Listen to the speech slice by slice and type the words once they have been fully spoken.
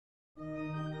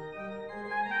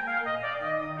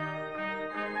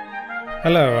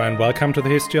Hello and welcome to the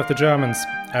History of the Germans,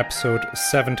 episode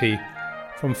 70,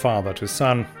 From Father to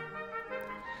Son.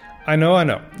 I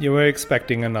know, you were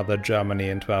expecting another Germany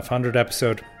in 1200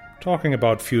 episode, talking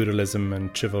about feudalism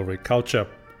and chivalric culture.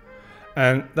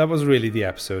 And that was really the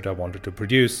episode I wanted to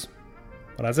produce.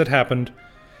 But as it happened,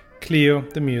 Cleo,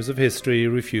 the muse of history,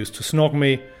 refused to snog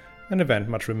me, an event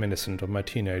much reminiscent of my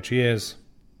teenage years.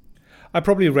 I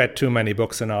probably read too many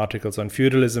books and articles on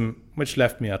feudalism, which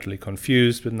left me utterly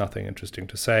confused with nothing interesting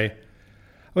to say. I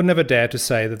would never dare to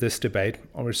say that this debate,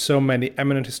 on which so many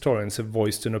eminent historians have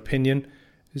voiced an opinion,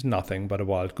 is nothing but a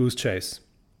wild goose chase.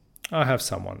 I have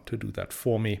someone to do that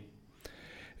for me.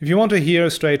 If you want to hear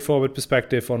a straightforward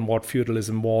perspective on what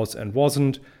feudalism was and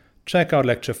wasn't, check out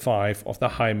Lecture 5 of the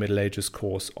High Middle Ages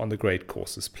course on the Great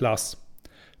Courses Plus.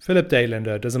 Philip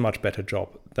Daylander does a much better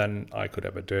job than I could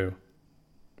ever do.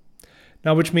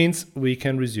 Now, which means we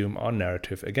can resume our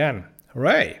narrative again.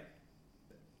 Hooray!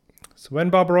 So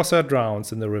when Barbarossa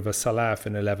drowns in the river Salaf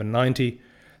in 1190,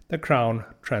 the crown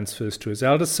transfers to his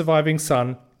eldest surviving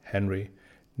son, Henry,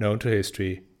 known to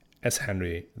history as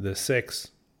Henry VI.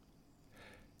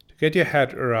 To get your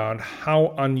head around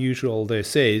how unusual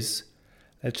this is,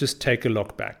 let's just take a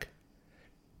look back.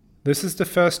 This is the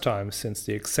first time since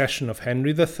the accession of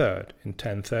Henry III in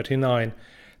 1039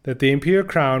 that the imperial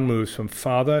crown moves from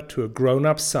father to a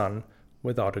grown-up son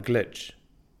without a glitch.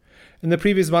 In the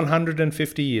previous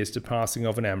 150 years, the passing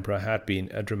of an emperor had been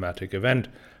a dramatic event,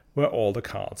 where all the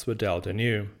cards were dealt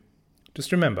anew.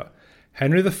 Just remember,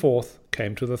 Henry IV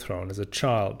came to the throne as a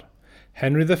child.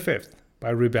 Henry V by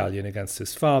rebellion against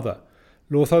his father.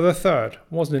 Lothar III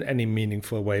wasn't in any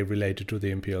meaningful way related to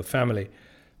the imperial family.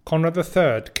 Conrad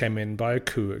III came in by a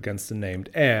coup against the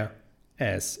named heir,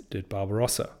 as did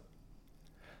Barbarossa.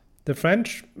 The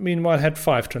French, meanwhile, had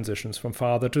 5 transitions from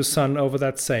father to son over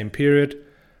that same period,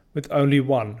 with only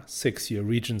one 6-year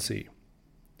regency.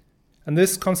 And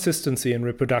this consistency in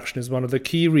reproduction is one of the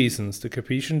key reasons the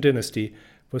Capetian dynasty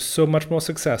was so much more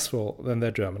successful than their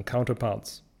German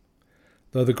counterparts.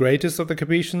 Though the greatest of the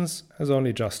Capetians has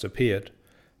only just appeared,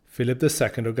 Philip II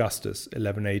Augustus,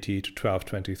 1180 to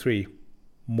 1223.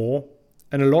 More,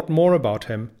 and a lot more about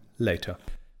him, later.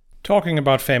 Talking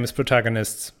about famous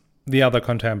protagonists, the other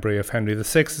contemporary of Henry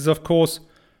VI is, of course,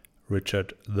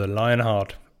 Richard the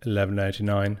Lionheart,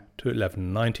 1189 to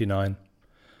 1199.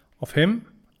 Of him,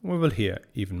 we will hear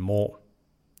even more.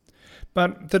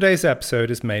 But today's episode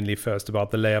is mainly first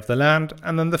about the lay of the land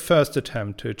and then the first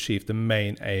attempt to achieve the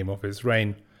main aim of his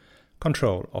reign,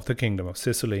 control of the Kingdom of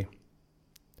Sicily.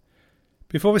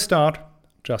 Before we start,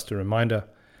 just a reminder,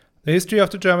 the History of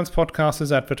the Germans podcast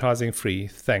is advertising free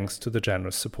thanks to the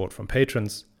generous support from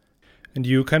patrons. And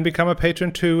you can become a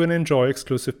patron too and enjoy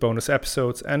exclusive bonus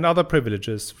episodes and other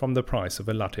privileges from the price of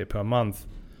a latte per month.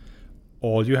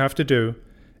 All you have to do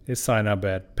is sign up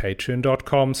at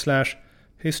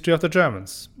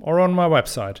patreon.com/historyofthegermans or on my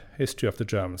website,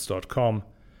 historyofthegermans.com.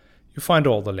 You find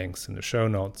all the links in the show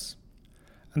notes.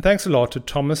 And thanks a lot to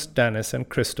Thomas, Dennis and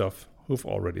Christoph who've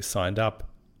already signed up.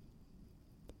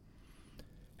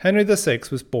 Henry VI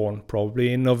was born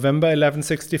probably in November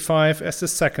 1165 as the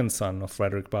second son of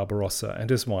Frederick Barbarossa and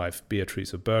his wife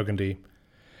Beatrice of Burgundy.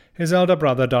 His elder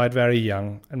brother died very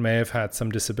young and may have had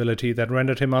some disability that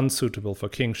rendered him unsuitable for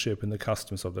kingship in the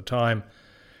customs of the time,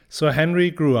 so Henry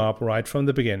grew up right from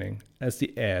the beginning as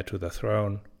the heir to the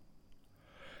throne.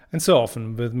 And so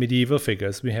often with medieval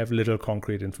figures we have little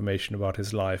concrete information about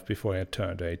his life before he had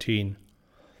turned 18.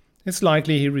 It's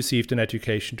likely he received an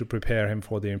education to prepare him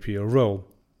for the imperial role.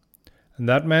 And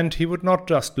that meant he would not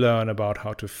just learn about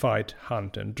how to fight,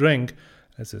 hunt and drink,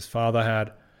 as his father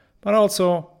had, but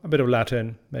also a bit of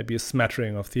Latin, maybe a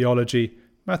smattering of theology,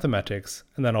 mathematics,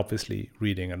 and then obviously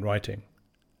reading and writing.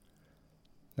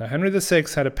 Now Henry VI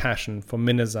had a passion for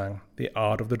Minnesang, the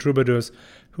art of the troubadours,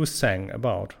 who sang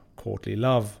about courtly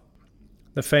love.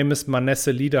 The famous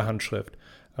Manesse Liederhandschrift,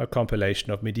 a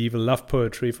compilation of medieval love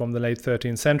poetry from the late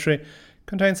 13th century,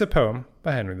 contains a poem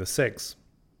by Henry VI.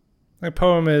 The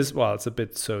poem is, well, it's a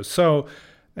bit so-so,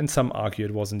 and some argue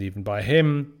it wasn't even by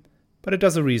him, but it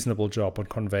does a reasonable job on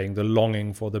conveying the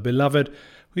longing for the beloved,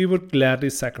 who he would gladly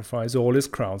sacrifice all his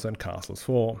crowns and castles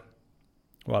for.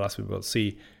 Well, as we will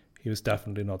see, he was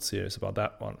definitely not serious about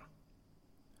that one.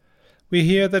 We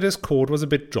hear that his court was a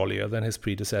bit jollier than his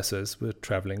predecessors, with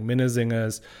travelling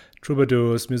minnesingers,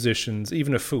 troubadours, musicians,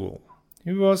 even a fool.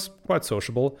 He was quite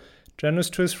sociable,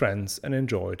 generous to his friends, and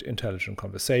enjoyed intelligent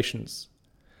conversations.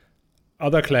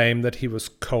 Others claim that he was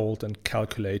cold and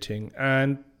calculating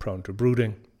and prone to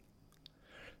brooding.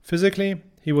 Physically,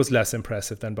 he was less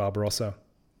impressive than Barbarossa, a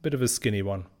bit of a skinny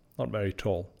one, not very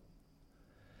tall.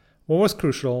 What was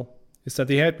crucial, is that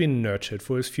he had been nurtured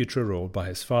for his future role by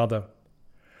his father.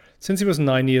 Since he was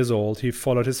 9 years old, he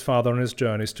followed his father on his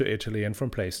journeys to Italy and from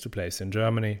place to place in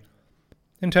Germany.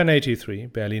 In 1083,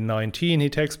 barely 19, he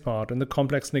takes part in the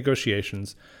complex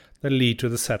negotiations that lead to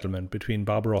the settlement between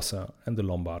Barbarossa and the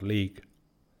Lombard League.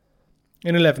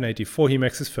 In 1184, he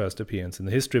makes his first appearance in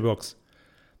the history books.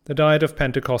 The Diet of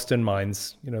Pentecost in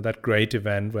Mainz, that great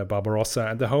event where Barbarossa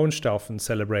and the Hohenstaufen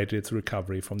celebrated its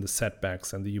recovery from the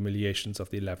setbacks and the humiliations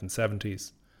of the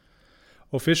 1170s.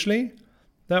 Officially,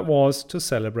 that was to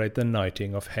celebrate the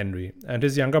knighting of Henry and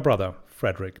his younger brother,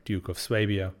 Frederick, Duke of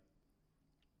Swabia.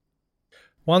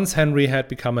 Once Henry had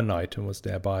become a knight and was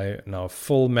thereby now a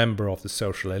full member of the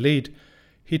social elite,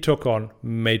 he took on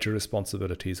major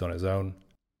responsibilities on his own.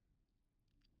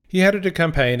 He headed a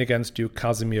campaign against Duke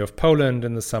Casimir of Poland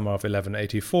in the summer of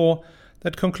 1184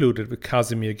 that concluded with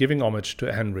Casimir giving homage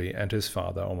to Henry and his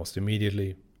father almost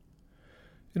immediately.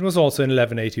 It was also in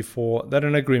 1184 that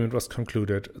an agreement was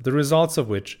concluded, the results of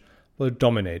which will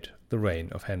dominate the reign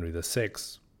of Henry VI.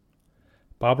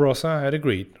 Barbarossa had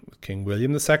agreed with King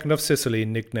William II of Sicily,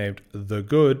 nicknamed the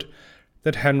Good,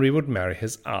 that Henry would marry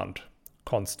his aunt,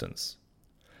 Constance.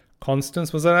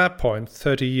 Constance was at that point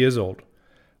 30 years old,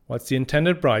 whilst the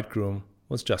intended bridegroom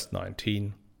was just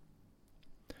 19.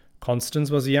 Constance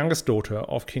was the youngest daughter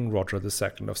of King Roger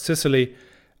II of Sicily,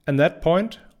 and at that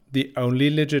point the only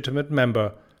legitimate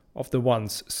member of the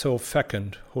once so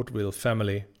fecund Hauteville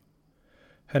family.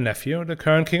 Her nephew, the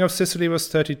current King of Sicily, was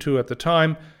 32 at the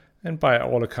time, and by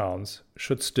all accounts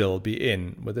should still be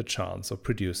in with a chance of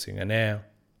producing an heir.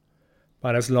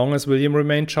 But as long as William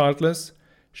remained childless,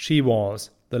 she was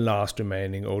the last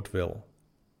remaining Hauteville.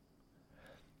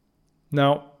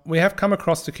 Now, we have come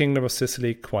across the Kingdom of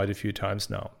Sicily quite a few times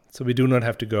now, so we do not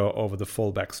have to go over the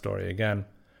full backstory again.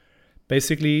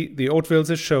 Basically, the Hautevilles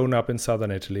had shown up in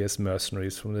southern Italy as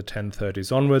mercenaries from the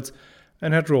 1030s onwards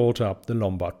and had rolled up the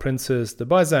Lombard princes, the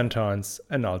Byzantines,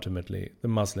 and ultimately the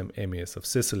Muslim emirs of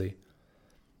Sicily.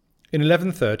 In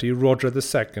 1130, Roger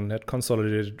II had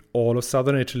consolidated all of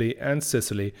southern Italy and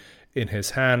Sicily in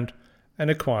his hand and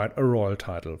acquired a royal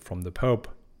title from the Pope.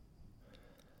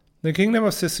 The Kingdom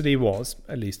of Sicily was,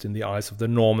 at least in the eyes of the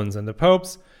Normans and the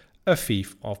popes, a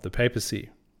fief of the papacy.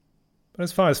 But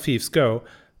as far as fiefs go,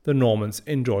 the Normans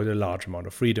enjoyed a large amount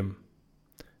of freedom.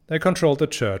 They controlled the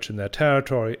church in their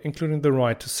territory, including the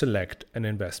right to select and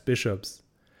invest bishops.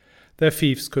 Their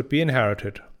fiefs could be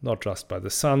inherited not just by the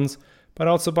sons, but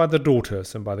also by the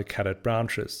daughters and by the cadet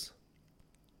branches.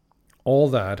 All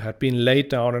that had been laid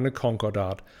down in a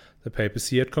concordat the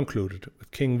papacy had concluded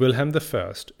with King Wilhelm I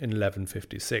in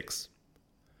 1156.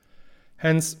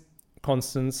 Hence,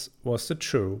 Constance was the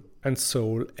true and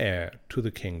sole heir to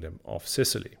the Kingdom of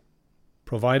Sicily,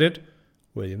 provided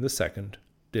William II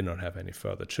did not have any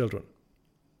further children.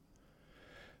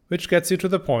 Which gets you to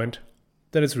the point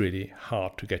that it's really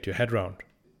hard to get your head round.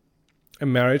 A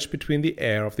marriage between the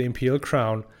heir of the imperial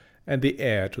crown and the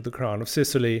heir to the crown of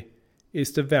Sicily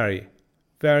is the very,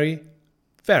 very,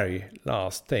 very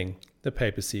last thing the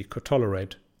papacy could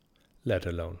tolerate, let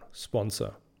alone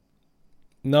sponsor.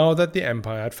 Now that the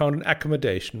empire had found an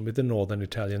accommodation with the northern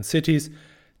Italian cities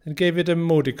that gave it a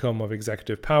modicum of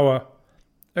executive power,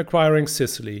 acquiring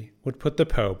Sicily would put the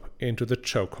Pope into the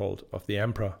chokehold of the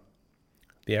emperor.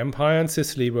 The empire and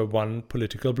Sicily were one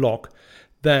political bloc.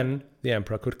 Then the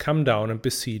emperor could come down and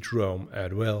besiege Rome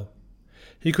at will.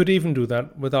 He could even do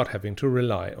that without having to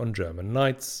rely on German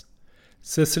knights.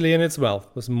 Sicily and its wealth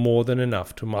was more than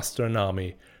enough to muster an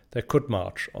army that could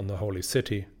march on the Holy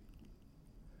City.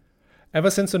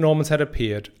 Ever since the Normans had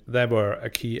appeared, they were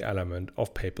a key element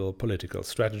of papal political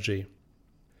strategy.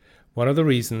 One of the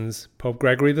reasons Pope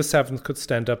Gregory VII could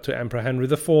stand up to Emperor Henry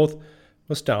IV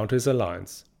was down to his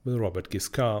alliance with Robert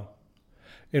Guiscard.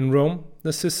 In Rome,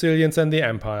 the Sicilians and the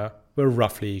empire were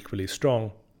roughly equally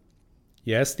strong.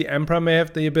 Yes, the emperor may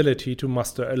have the ability to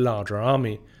muster a larger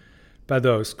army, but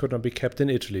those could not be kept in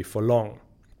Italy for long.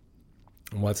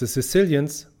 Whilst the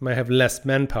Sicilians may have less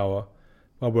manpower,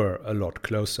 but were a lot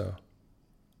closer.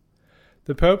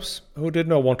 The popes, who did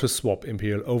not want to swap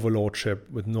imperial overlordship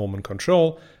with Norman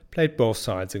control, played both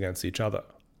sides against each other,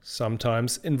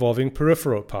 sometimes involving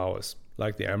peripheral powers,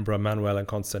 like the Emperor Manuel in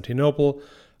Constantinople,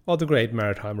 or the great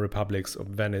maritime republics of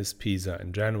Venice, Pisa,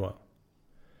 and Genoa.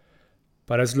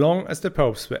 But as long as the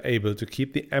popes were able to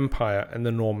keep the empire and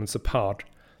the Normans apart,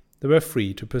 they were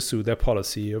free to pursue their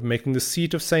policy of making the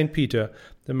seat of St. Peter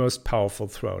the most powerful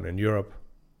throne in Europe.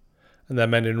 And that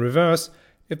meant in reverse,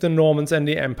 if the Normans and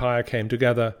the empire came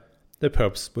together, the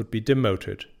popes would be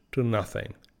demoted to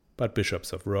nothing but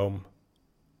bishops of Rome.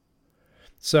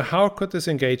 So how could this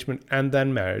engagement and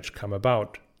then marriage come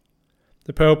about?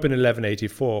 The Pope in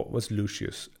 1184 was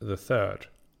Lucius III.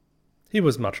 He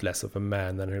was much less of a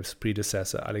man than his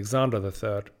predecessor Alexander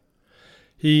III.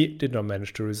 He did not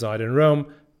manage to reside in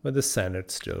Rome, where the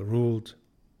Senate still ruled.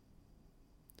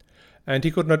 And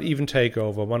he could not even take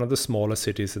over one of the smaller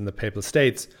cities in the Papal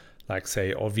States, like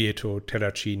say Orvieto,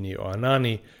 Terracini or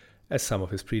Anani, as some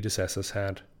of his predecessors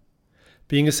had.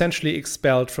 Being essentially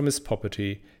expelled from his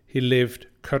property, he lived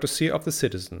courtesy of the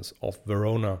citizens of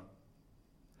Verona.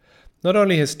 Not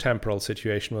only his temporal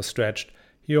situation was stretched,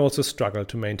 he also struggled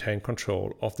to maintain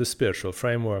control of the spiritual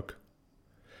framework.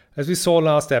 As we saw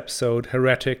last episode,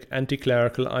 heretic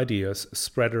anti-clerical ideas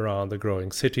spread around the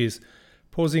growing cities,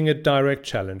 posing a direct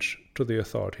challenge to the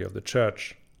authority of the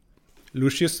Church.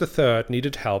 Lucius III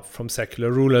needed help from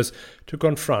secular rulers to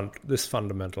confront this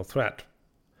fundamental threat.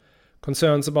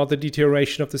 Concerns about the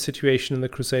deterioration of the situation in the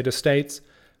Crusader states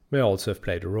may also have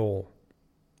played a role.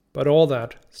 But all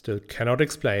that still cannot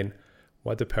explain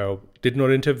why the Pope did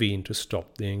not intervene to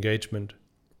stop the engagement.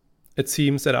 It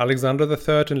seems that Alexander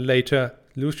III and later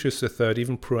Lucius III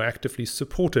even proactively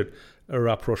supported a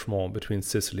rapprochement between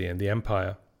Sicily and the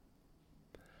Empire.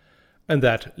 And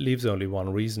that leaves only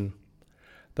one reason: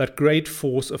 that great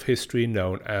force of history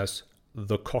known as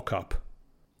the cock-up.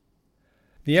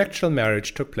 The actual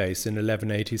marriage took place in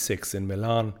 1186 in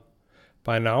Milan.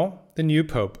 By now, the new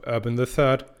Pope, Urban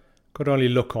III, could only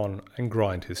look on and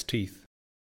grind his teeth.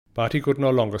 But he could no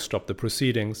longer stop the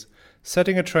proceedings,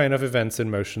 setting a train of events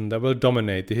in motion that will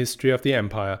dominate the history of the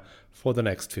empire for the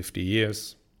next 50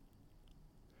 years.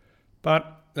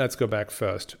 But let's go back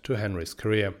first to Henry's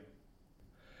career.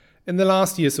 In the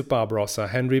last years of Barbarossa,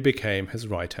 Henry became his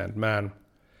right-hand man.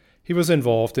 He was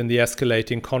involved in the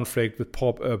escalating conflict with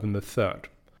Pope Urban III.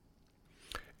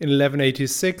 In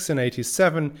 1186 and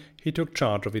 87, he took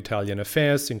charge of Italian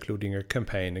affairs, including a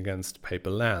campaign against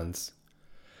papal lands.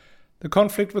 The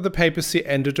conflict with the papacy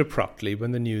ended abruptly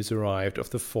when the news arrived of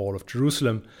the fall of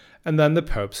Jerusalem, and then the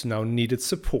popes now needed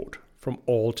support from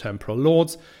all temporal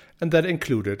lords, and that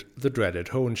included the dreaded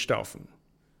Hohenstaufen.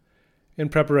 In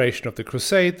preparation of the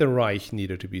crusade, the Reich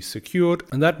needed to be secured,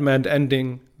 and that meant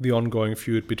ending the ongoing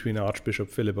feud between Archbishop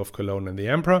Philip of Cologne and the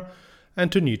Emperor,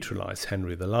 and to neutralize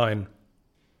Henry the Lion.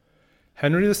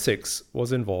 Henry VI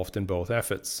was involved in both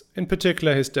efforts. In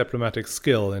particular, his diplomatic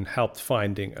skill helped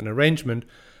finding an arrangement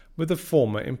with the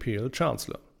former imperial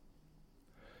chancellor.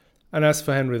 And as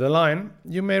for Henry the Lion,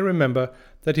 you may remember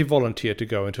that he volunteered to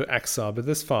go into exile with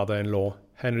his father-in-law,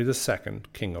 Henry II,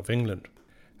 King of England.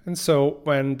 And so,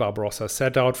 when Barbarossa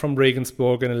set out from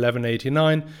Regensburg in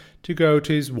 1189 to go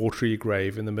to his watery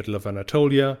grave in the middle of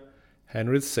Anatolia,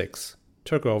 Henry VI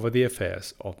took over the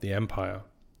affairs of the empire.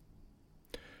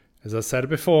 As I said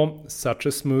before, such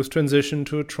a smooth transition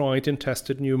to a tried and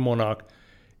tested new monarch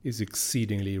is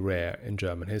exceedingly rare in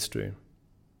German history.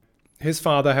 His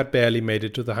father had barely made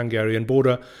it to the Hungarian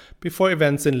border before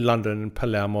events in London and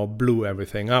Palermo blew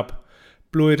everything up.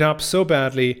 Blew it up so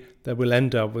badly that we'll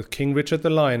end up with King Richard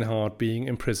the Lionheart being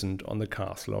imprisoned on the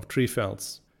castle of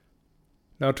Trifels.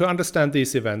 Now, to understand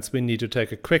these events, we need to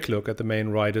take a quick look at the main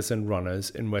riders and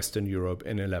runners in Western Europe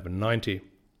in 1190.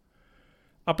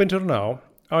 Up until now,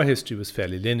 our history was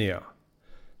fairly linear.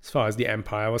 As far as the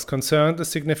empire was concerned, the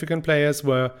significant players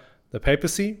were the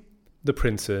papacy, the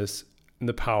princes, and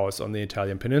the powers on the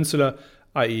Italian peninsula,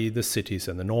 i.e. the cities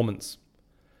and the Normans.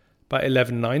 By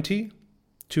 1190,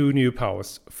 two new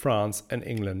powers, France and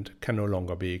England, can no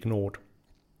longer be ignored.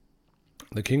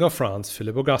 The King of France,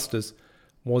 Philip Augustus,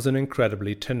 was an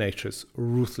incredibly tenacious,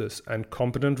 ruthless, and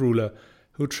competent ruler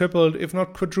who tripled, if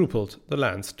not quadrupled, the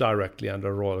lands directly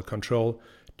under royal control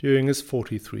during his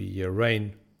 43-year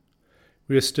reign.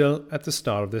 We are still at the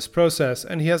start of this process,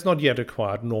 and he has not yet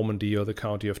acquired Normandy or the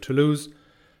county of Toulouse,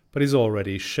 but is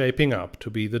already shaping up to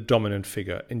be the dominant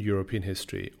figure in European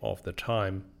history of the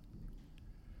time.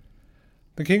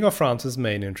 The King of France's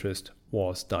main interest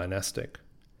was dynastic.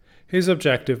 His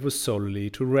objective was solely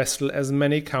to wrestle as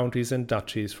many counties and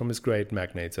duchies from his great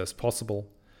magnates as possible,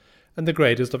 and the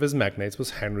greatest of his magnates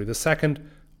was Henry II,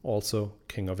 also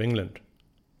King of England.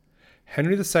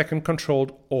 Henry II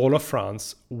controlled all of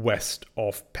France west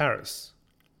of Paris,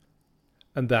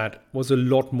 and that was a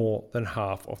lot more than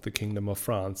half of the Kingdom of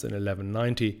France in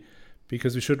 1190,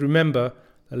 because we should remember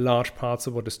that large parts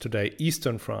of what is today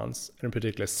eastern France, and in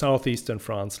particular southeastern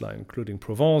France, including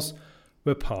Provence,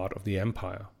 were part of the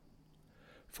empire.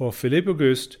 For Philippe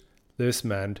Auguste, this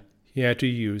meant he had to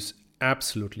use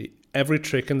absolutely every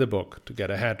trick in the book to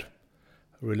get ahead.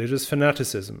 Religious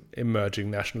fanaticism,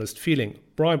 emerging nationalist feeling,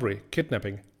 bribery,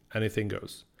 kidnapping, anything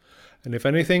goes. And if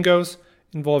anything goes,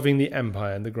 involving the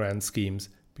empire and the grand schemes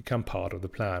become part of the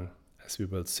plan, as we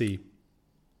will see.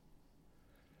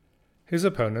 His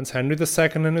opponents, Henry II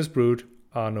and his brood,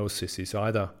 are no sissies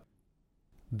either.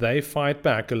 They fight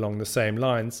back along the same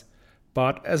lines,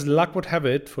 but as luck would have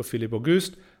it for Philippe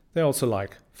Auguste, they also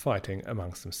like fighting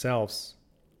amongst themselves.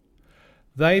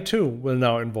 They too will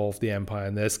now involve the empire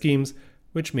in their schemes,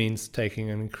 which means taking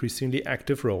an increasingly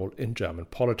active role in German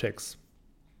politics.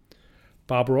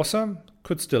 Barbarossa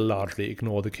could still largely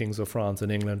ignore the kings of France and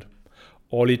England.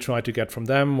 All he tried to get from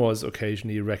them was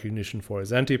occasionally recognition for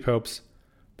his anti-popes,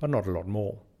 but not a lot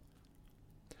more.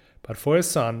 But for his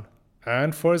son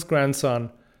and for his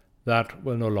grandson, that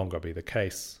will no longer be the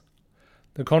case.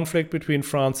 The conflict between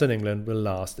France and England will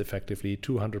last effectively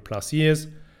 200 plus years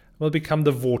and will become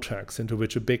the vortex into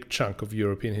which a big chunk of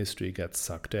European history gets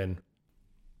sucked in.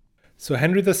 So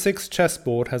Henry VI's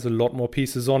chessboard has a lot more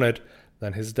pieces on it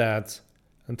than his dad's,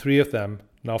 and 3 of them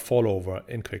now fall over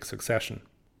in quick succession.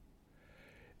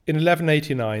 In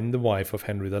 1189, the wife of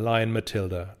Henry the Lion,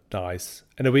 Matilda, dies,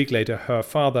 and a week later her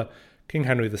father, King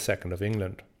Henry II of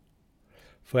England.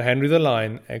 For Henry the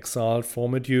Lion, exiled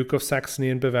former Duke of Saxony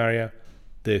and Bavaria,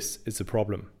 this is a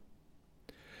problem.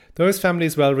 Though his family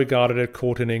is well regarded at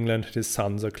court in England and his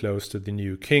sons are close to the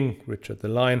new king, Richard the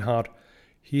Lionheart,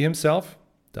 he himself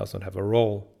does not have a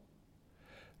role.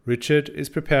 Richard is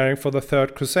preparing for the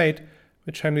Third Crusade,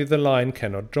 which Henry the Lion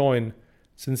cannot join,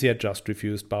 since he had just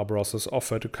refused Barbarossa's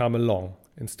offer to come along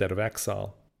instead of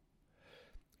exile.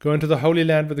 Going to the Holy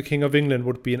Land with the King of England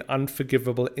would be an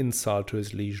unforgivable insult to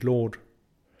his liege lord.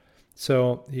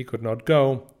 So he could not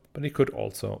go, but he could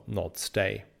also not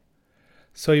stay.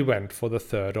 So he went for the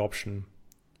third option.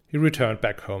 He returned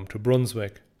back home to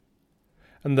Brunswick.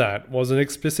 And that was an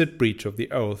explicit breach of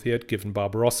the oath he had given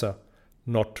Barbarossa,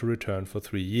 not to return for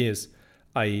 3 years,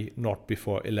 i.e. not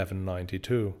before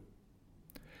 1192.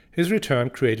 His return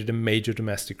created a major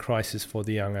domestic crisis for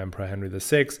the young Emperor Henry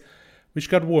VI, which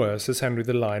got worse as Henry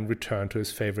the Lion returned to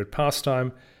his favourite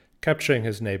pastime, capturing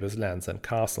his neighbours' lands and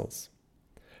castles.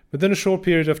 Within a short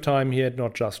period of time he had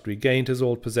not just regained his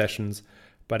old possessions,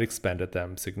 but expanded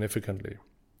them significantly.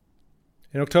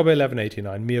 In October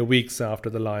 1189, mere weeks after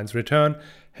the Lion's return,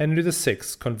 Henry VI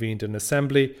convened an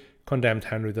assembly, condemned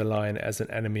Henry the Lion as an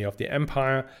enemy of the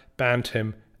empire, banned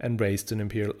him, and raised an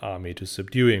imperial army to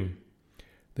subdue him.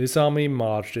 This army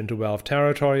marched into Welf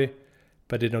territory,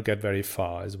 but did not get very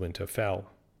far as winter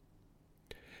fell.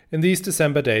 In these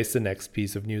December days, the next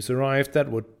piece of news arrived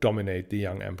that would dominate the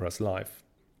young emperor's life.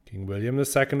 King William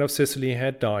II of Sicily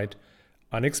had died,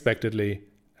 unexpectedly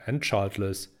and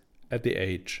childless, at the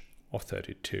age of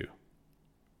 32.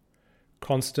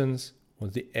 Constance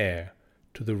was the heir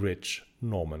to the rich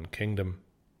Norman kingdom.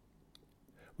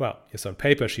 Well, yes, on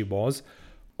paper she was.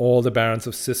 All the barons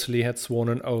of Sicily had sworn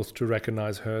an oath to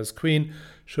recognize her as queen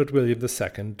should William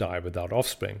II die without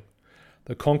offspring.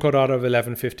 The Concordat of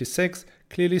 1156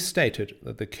 clearly stated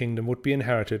that the kingdom would be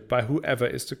inherited by whoever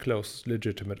is the closest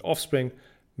legitimate offspring,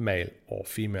 male or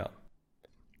female.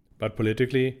 But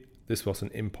politically, this was an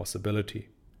impossibility.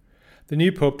 The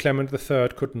new Pope Clement III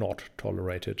could not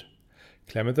tolerate it.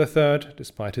 Clement III,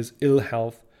 despite his ill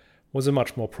health, was a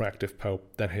much more proactive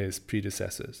pope than his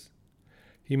predecessors.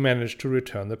 He managed to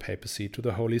return the papacy to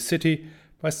the Holy City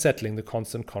by settling the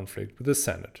constant conflict with the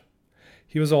Senate.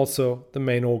 He was also the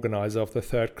main organizer of the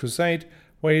Third Crusade,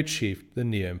 where he achieved the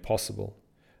near impossible,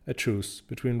 a truce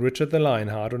between Richard the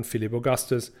Lionheart and Philip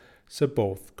Augustus, so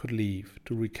both could leave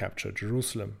to recapture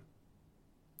Jerusalem.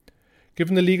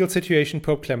 Given the legal situation,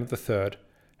 Pope Clement III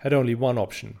had only one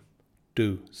option: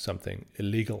 do something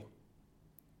illegal.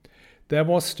 There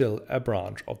was still a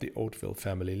branch of the Hauteville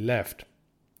family left.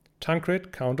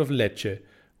 Tancred, Count of Lecce,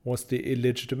 was the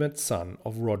illegitimate son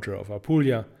of Roger of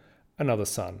Apulia, another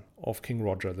son of King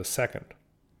Roger II.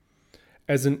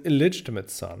 As an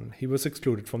illegitimate son, he was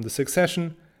excluded from the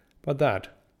succession, but that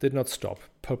did not stop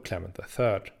Pope Clement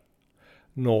III.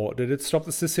 Nor did it stop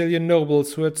the Sicilian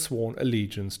nobles who had sworn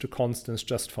allegiance to Constance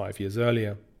just 5 years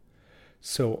earlier.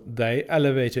 So they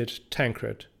elevated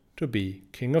Tancred to be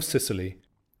King of Sicily,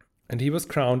 and he was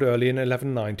crowned early in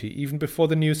 1190, even before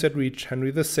the news had reached Henry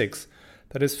VI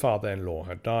that his father-in-law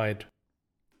had died.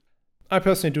 I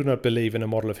personally do not believe in a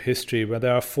model of history where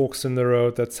there are forks in the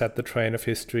road that set the train of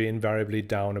history invariably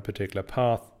down a particular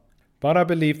path, but I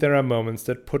believe there are moments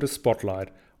that put a spotlight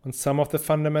on some of the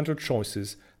fundamental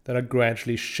choices that are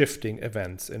gradually shifting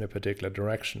events in a particular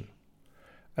direction.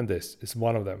 And this is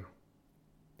one of them.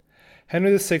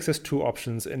 Henry VI has 2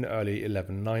 options in early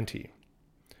 1190.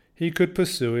 He could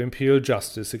pursue imperial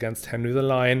justice against Henry the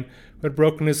Lion, who had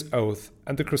broken his oath,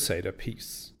 and the Crusader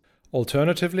peace.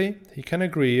 Alternatively, he can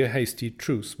agree a hasty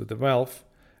truce with the Welf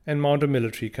and mount a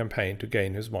military campaign to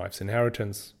gain his wife's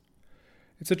inheritance.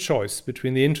 It's a choice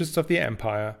between the interests of the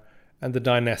empire and the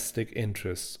dynastic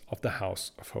interests of the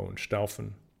House of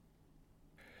Hohenstaufen.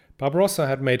 Barbarossa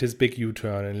had made his big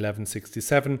U-turn in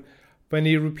 1167 when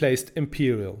he replaced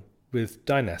imperial with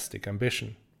dynastic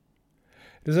ambition.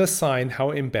 It is a sign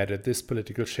how embedded this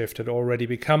political shift had already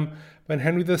become when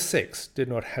Henry VI did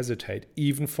not hesitate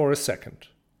even for a second.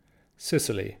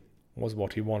 Sicily was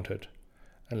what he wanted,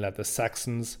 and let the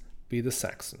Saxons be the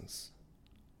Saxons.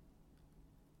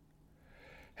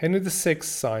 Henry VI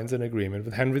signs an agreement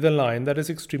with Henry the Lion that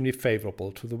is extremely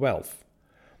favourable to the Welf.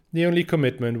 The only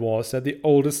commitment was that the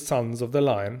oldest sons of the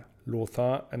Lion,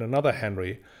 Lothar and another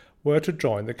Henry, were to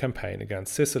join the campaign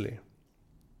against Sicily.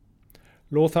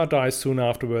 Lothar dies soon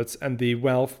afterwards, and the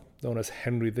Welf, known as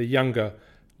Henry the Younger,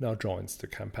 now joins the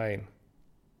campaign.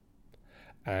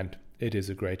 And it is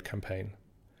a great campaign.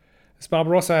 As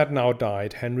Barbarossa had now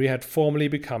died, Henry had formally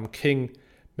become king,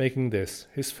 making this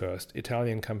his first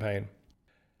Italian campaign.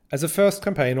 As a first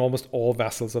campaign, almost all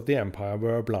vassals of the empire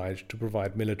were obliged to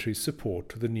provide military support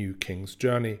to the new king's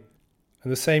journey.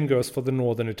 And the same goes for the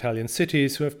northern Italian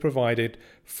cities, who have provided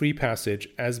free passage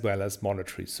as well as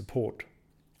monetary support.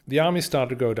 The army started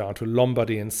to go down to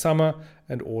Lombardy in summer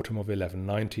and autumn of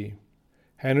 1190.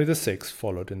 Henry VI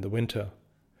followed in the winter.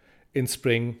 In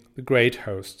spring, the great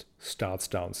host starts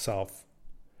down south.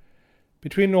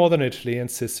 Between northern Italy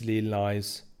and Sicily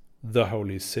lies the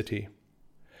Holy City.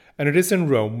 And it is in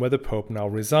Rome where the Pope now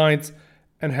resides,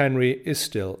 and Henry is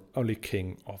still only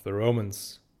king of the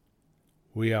Romans.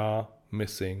 We are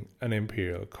missing an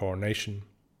imperial coronation.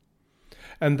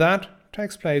 And that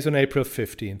takes place on April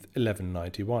 15th,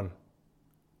 1191.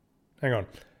 Hang on,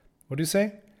 what do you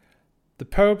say? The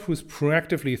Pope, who's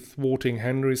proactively thwarting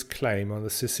Henry's claim on the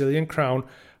Sicilian crown,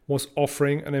 was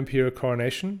offering an imperial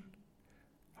coronation?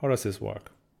 How does this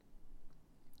work?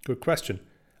 Good question.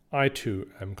 I too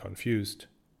am confused.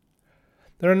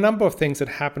 There are a number of things that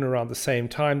happen around the same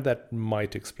time that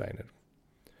might explain it.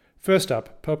 First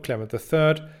up, Pope Clement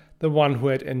III, the one who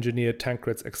had engineered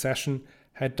Tancred's accession,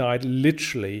 had died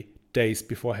literally days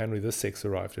before Henry VI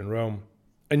arrived in Rome.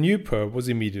 A new pope was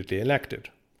immediately elected,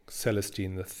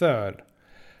 Celestine III,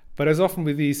 but as often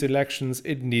with these elections,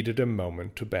 it needed a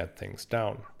moment to bed things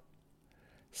down.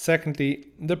 Secondly,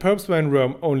 the popes were in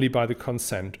Rome only by the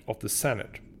consent of the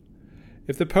Senate.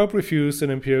 If the Pope refused an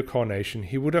imperial coronation,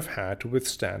 he would have had to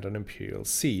withstand an imperial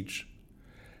siege,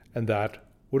 and that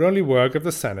would only work if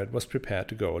the Senate was prepared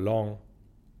to go along.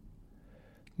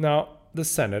 Now, the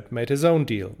Senate made his own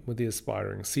deal with the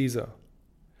aspiring Caesar.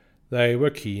 They were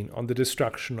keen on the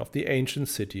destruction of the ancient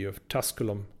city of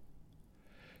Tusculum.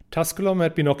 Tusculum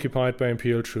had been occupied by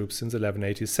imperial troops since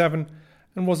 1187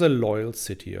 and was a loyal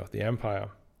city of the empire.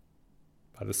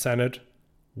 But the Senate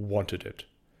wanted it,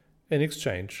 in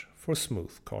exchange for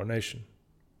smooth coronation.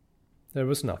 There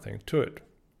was nothing to it.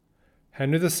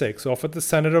 Henry VI offered the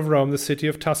Senate of Rome the city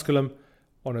of Tusculum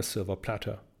on a silver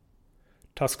platter.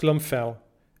 Tusculum fell,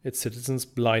 its citizens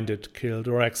blinded, killed,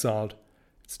 or exiled,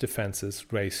 its defenses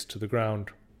razed to the ground.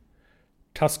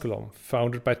 Tusculum,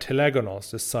 founded by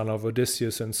Telegonos, the son of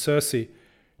Odysseus and Circe,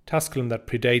 Tusculum that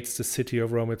predates the city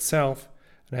of Rome itself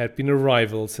and had been a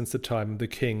rival since the time of the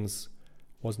kings,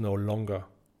 was no longer.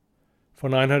 For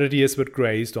 900 years it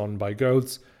grazed on by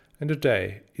goats, and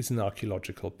today is an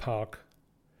archaeological park.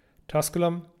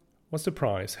 Tusculum was the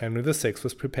price Henry VI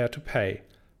was prepared to pay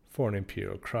for an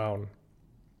imperial crown.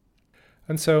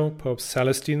 And so Pope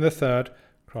Celestine III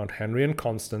crowned Henry and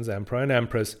Constance Emperor and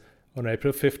Empress on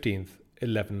April 15th,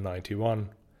 1191,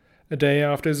 a day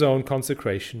after his own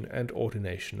consecration and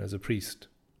ordination as a priest.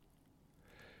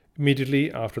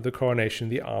 Immediately after the coronation,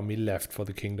 the army left for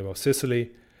the Kingdom of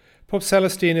Sicily. Pope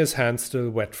Celestine, his hands still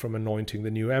wet from anointing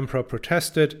the new emperor,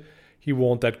 protested. He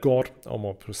warned that God, or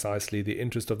more precisely the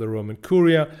interest of the Roman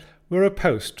Curia, were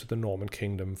opposed to the Norman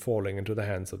kingdom falling into the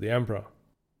hands of the emperor.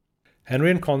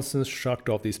 Henry and Constance shrugged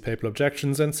off these papal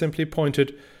objections and simply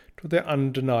pointed to their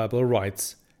undeniable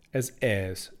rights as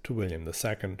heirs to William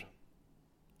II.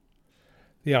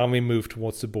 The army moved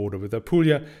towards the border with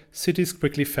Apulia. Cities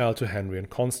quickly fell to Henry and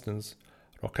Constance.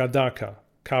 Roccadaca,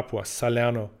 Capua,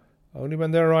 Salerno. Only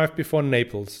when they arrived before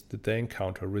Naples did they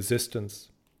encounter resistance.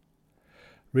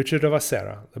 Richard of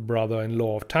Acerra, the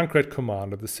brother-in-law of Tancred,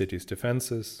 commanded the city's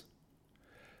defenses.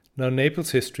 Now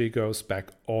Naples' history goes back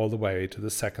all the way to the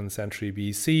 2nd century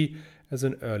BC as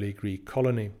an early Greek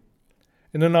colony.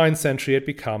 In the 9th century it had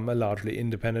become a largely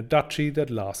independent duchy that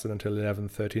lasted until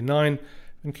 1139,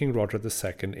 when King Roger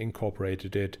II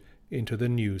incorporated it into the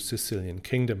new Sicilian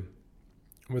kingdom.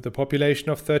 With a population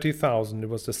of 30,000, it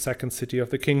was the second city of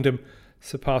the kingdom,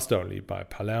 surpassed only by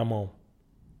Palermo.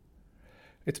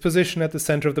 Its position at the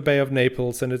center of the Bay of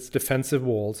Naples and its defensive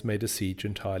walls made a siege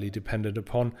entirely dependent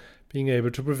upon being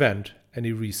able to prevent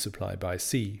any resupply by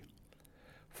sea.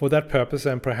 For that purpose,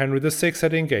 Emperor Henry VI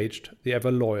had engaged the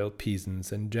ever-loyal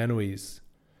Pisans and Genoese.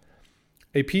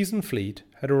 A Pisan fleet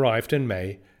had arrived in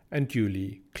May and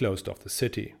duly closed off the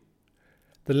city.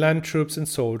 The land troops and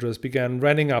soldiers began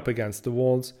running up against the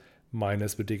walls,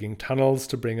 miners were digging tunnels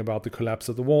to bring about the collapse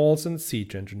of the walls, and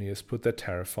siege engineers put their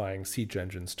terrifying siege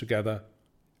engines together.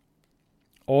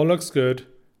 All looks good,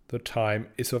 though time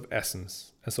is of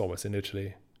essence, as always in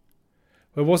Italy.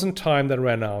 There wasn't time that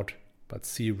ran out, but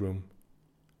sea room.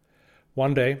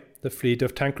 One day, the fleet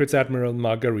of Tancred's admiral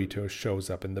Margarito shows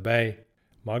up in the bay.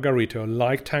 Margarito,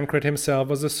 like Tancred himself,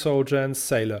 was a soldier and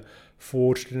sailor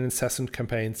forged in incessant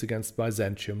campaigns against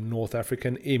Byzantium, North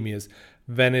African emirs,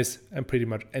 Venice, and pretty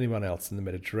much anyone else in the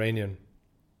Mediterranean.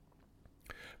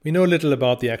 We know little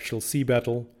about the actual sea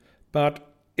battle, but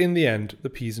in the end, the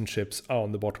Pisan ships are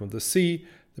on the bottom of the sea,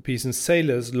 the Pisan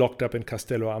sailors locked up in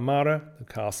Castello a Mare, the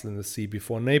castle in the sea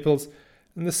before Naples,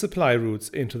 and the supply routes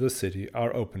into the city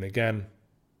are open again.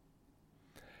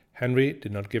 Henry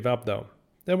did not give up, though.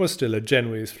 There was still a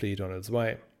Genoese fleet on its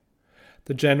way.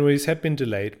 The Genoese had been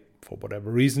delayed, for whatever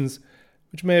reasons,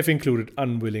 which may have included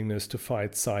unwillingness to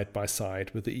fight side by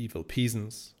side with the evil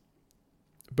Pisans.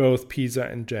 Both Pisa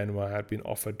and Genoa had been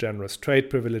offered generous trade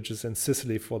privileges in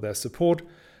Sicily for their support,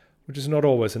 which is not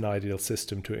always an ideal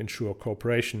system to ensure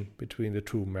cooperation between the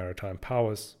two maritime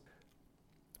powers.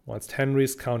 Whilst Henry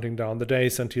is counting down the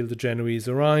days until the Genoese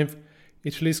arrive,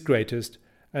 Italy's greatest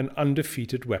and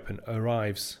undefeated weapon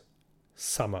arrives: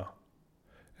 summer.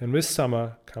 And with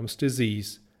summer comes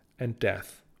disease and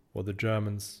death for the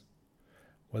Germans.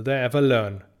 Will they ever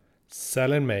learn?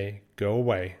 Sell in May, go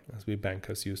away, as we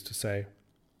bankers used to say.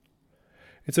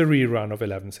 It's a rerun of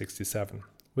 1167,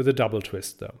 with a double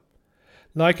twist though.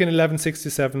 Like in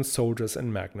 1167, soldiers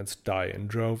and magnates die in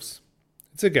droves.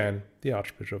 It's again the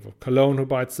Archbishop of Cologne who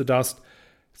bites the dust.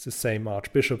 It's the same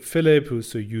Archbishop Philip who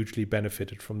so hugely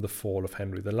benefited from the fall of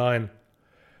Henry the Lion.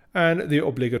 And the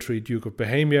obligatory Duke of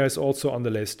Bohemia is also on the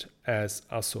list, as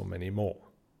are so many more.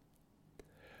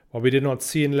 What we did not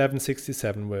see in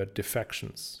 1167 were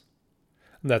defections.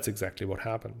 And that's exactly what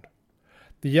happened.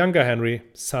 The younger Henry,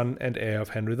 son and heir of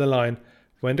Henry the Lion,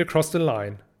 went across the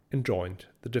line and joined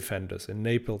the defenders in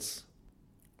Naples.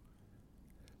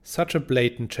 Such a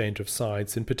blatant change of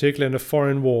sides, in particular in a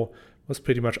foreign war, was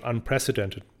pretty much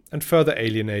unprecedented and further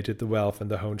alienated the Welf and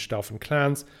the Hohenstaufen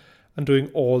clans, undoing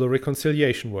all the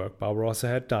reconciliation work Barbarossa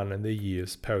had done in the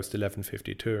years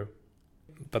post-1152.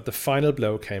 But the final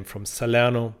blow came from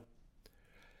Salerno.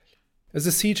 As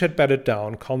the siege had bedded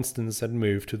down, Constans had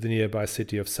moved to the nearby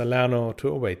city of Salerno to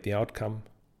await the outcome.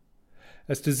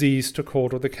 As disease took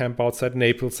hold of the camp outside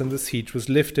Naples and the siege was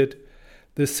lifted,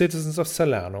 the citizens of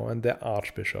Salerno and their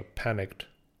archbishop panicked.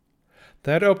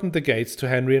 They had opened the gates to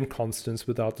Henry and Constans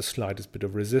without the slightest bit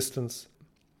of resistance.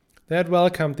 They had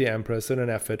welcomed the emperors in an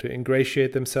effort to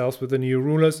ingratiate themselves with the new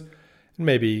rulers and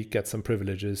maybe get some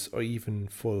privileges or even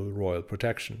full royal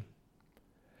protection.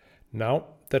 Now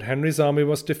that Henry's army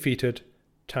was defeated,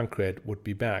 Tancred would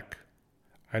be back,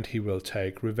 and he will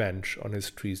take revenge on his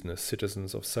treasonous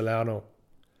citizens of Salerno.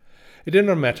 It did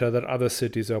not matter that other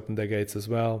cities opened their gates as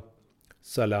well.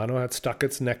 Salerno had stuck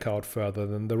its neck out further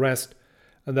than the rest,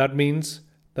 and that means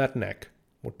that neck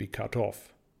would be cut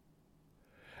off.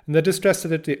 And they distressed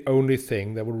it the only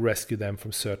thing that would rescue them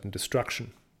from certain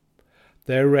destruction.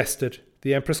 They arrested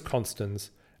the Empress Constans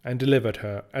and delivered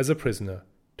her as a prisoner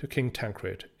to King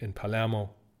Tancred in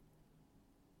Palermo.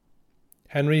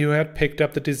 Henry, who had picked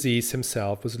up the disease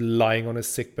himself, was lying on his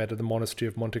sickbed at the monastery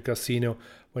of Monte Cassino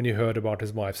when he heard about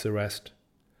his wife's arrest.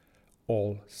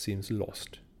 All seems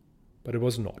lost, but it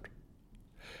was not.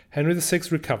 Henry VI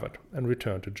recovered and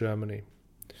returned to Germany.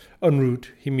 En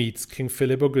route, he meets King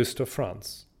Philip Auguste of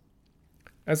France.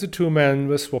 As the two men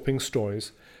were swapping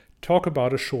stories, talk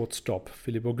about a short stop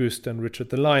Philip Auguste and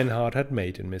Richard the Lionheart had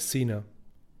made in Messina.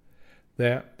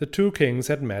 There, the two kings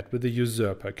had met with the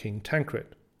usurper King Tancred.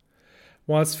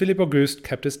 Whilst Philip Auguste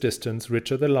kept his distance,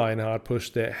 Richard the Lionheart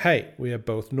pushed their "Hey, we are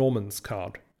both Normans"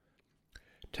 card.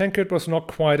 Tancred was not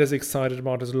quite as excited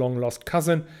about his long-lost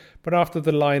cousin, but after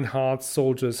the Lionheart's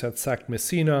soldiers had sacked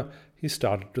Messina, he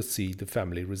started to see the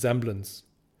family resemblance.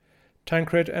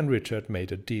 Tancred and Richard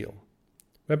made a deal,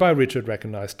 whereby Richard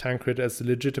recognized Tancred as the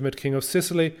legitimate king of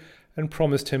Sicily and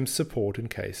promised him support in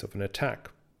case of an attack.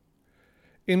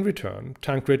 In return,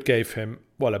 Tancred gave him,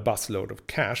 a busload of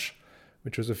cash,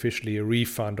 which was officially a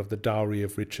refund of the dowry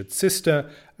of Richard's sister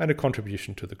and a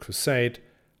contribution to the crusade,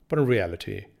 but in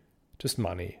reality, just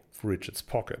money for Richard's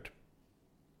pocket.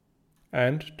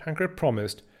 And Tancred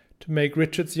promised to make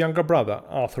Richard's younger brother,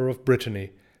 Arthur of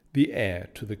Brittany, the heir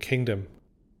to the kingdom.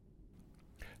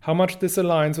 How much this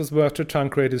alliance was worth to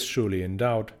Tancred is surely in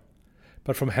doubt.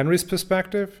 But from Henry's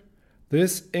perspective,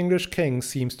 this English king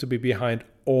seems to be behind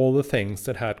all the things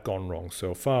that had gone wrong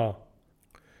so far.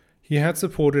 He had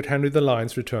supported Henry the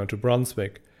Lion's return to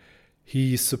Brunswick.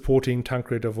 He is supporting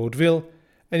Tancred of Hauteville,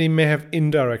 and he may have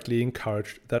indirectly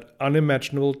encouraged that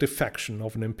unimaginable defection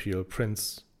of an imperial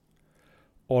prince.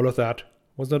 All of that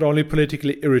was not only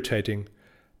politically irritating,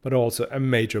 but also a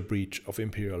major breach of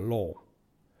imperial law.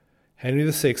 Henry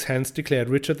VI hence declared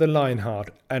Richard the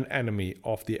Lionheart an enemy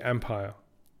of the empire.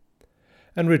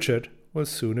 And Richard will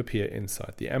soon appear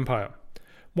inside the empire,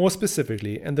 more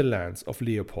specifically in the lands of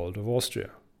Leopold of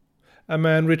Austria, a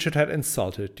man Richard had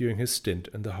insulted during his stint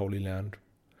in the Holy Land.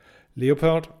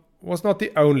 Leopold was not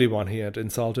the only one he had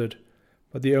insulted,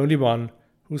 but the only one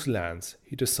whose lands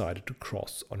he decided to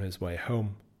cross on his way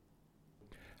home.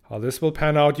 How this will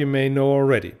pan out you may know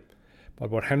already, but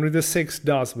what Henry VI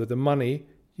does with the money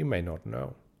you may not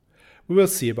know. We will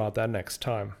see about that next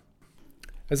time.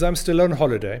 As I'm still on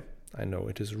holiday, I know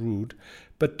it is rude,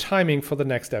 but timing for the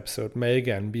next episode may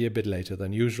again be a bit later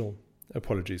than usual.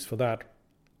 Apologies for that.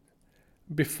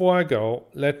 Before I go,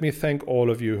 let me thank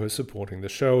all of you who are supporting the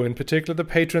show, in particular the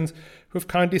patrons who have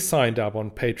kindly signed up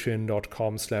on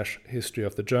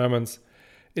patreon.com/historyofthegermans.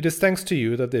 It is thanks to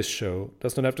you that this show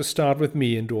does not have to start with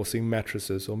me endorsing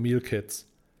mattresses or meal kits.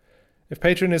 If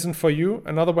Patreon isn't for you,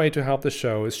 another way to help the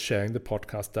show is sharing the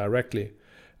podcast directly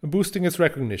and boosting its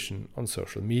recognition on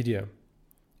social media.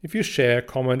 If you share,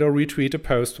 comment, or retweet a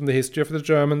post from the History of the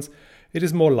Germans, it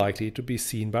is more likely to be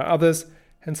seen by others,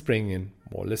 hence bringing in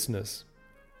more listeners.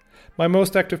 My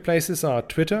most active places are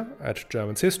Twitter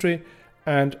 @GermansHistory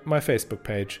and my Facebook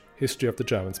page, History of the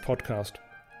Germans Podcast.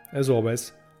 As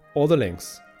always, all the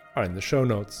links are in the show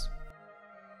notes.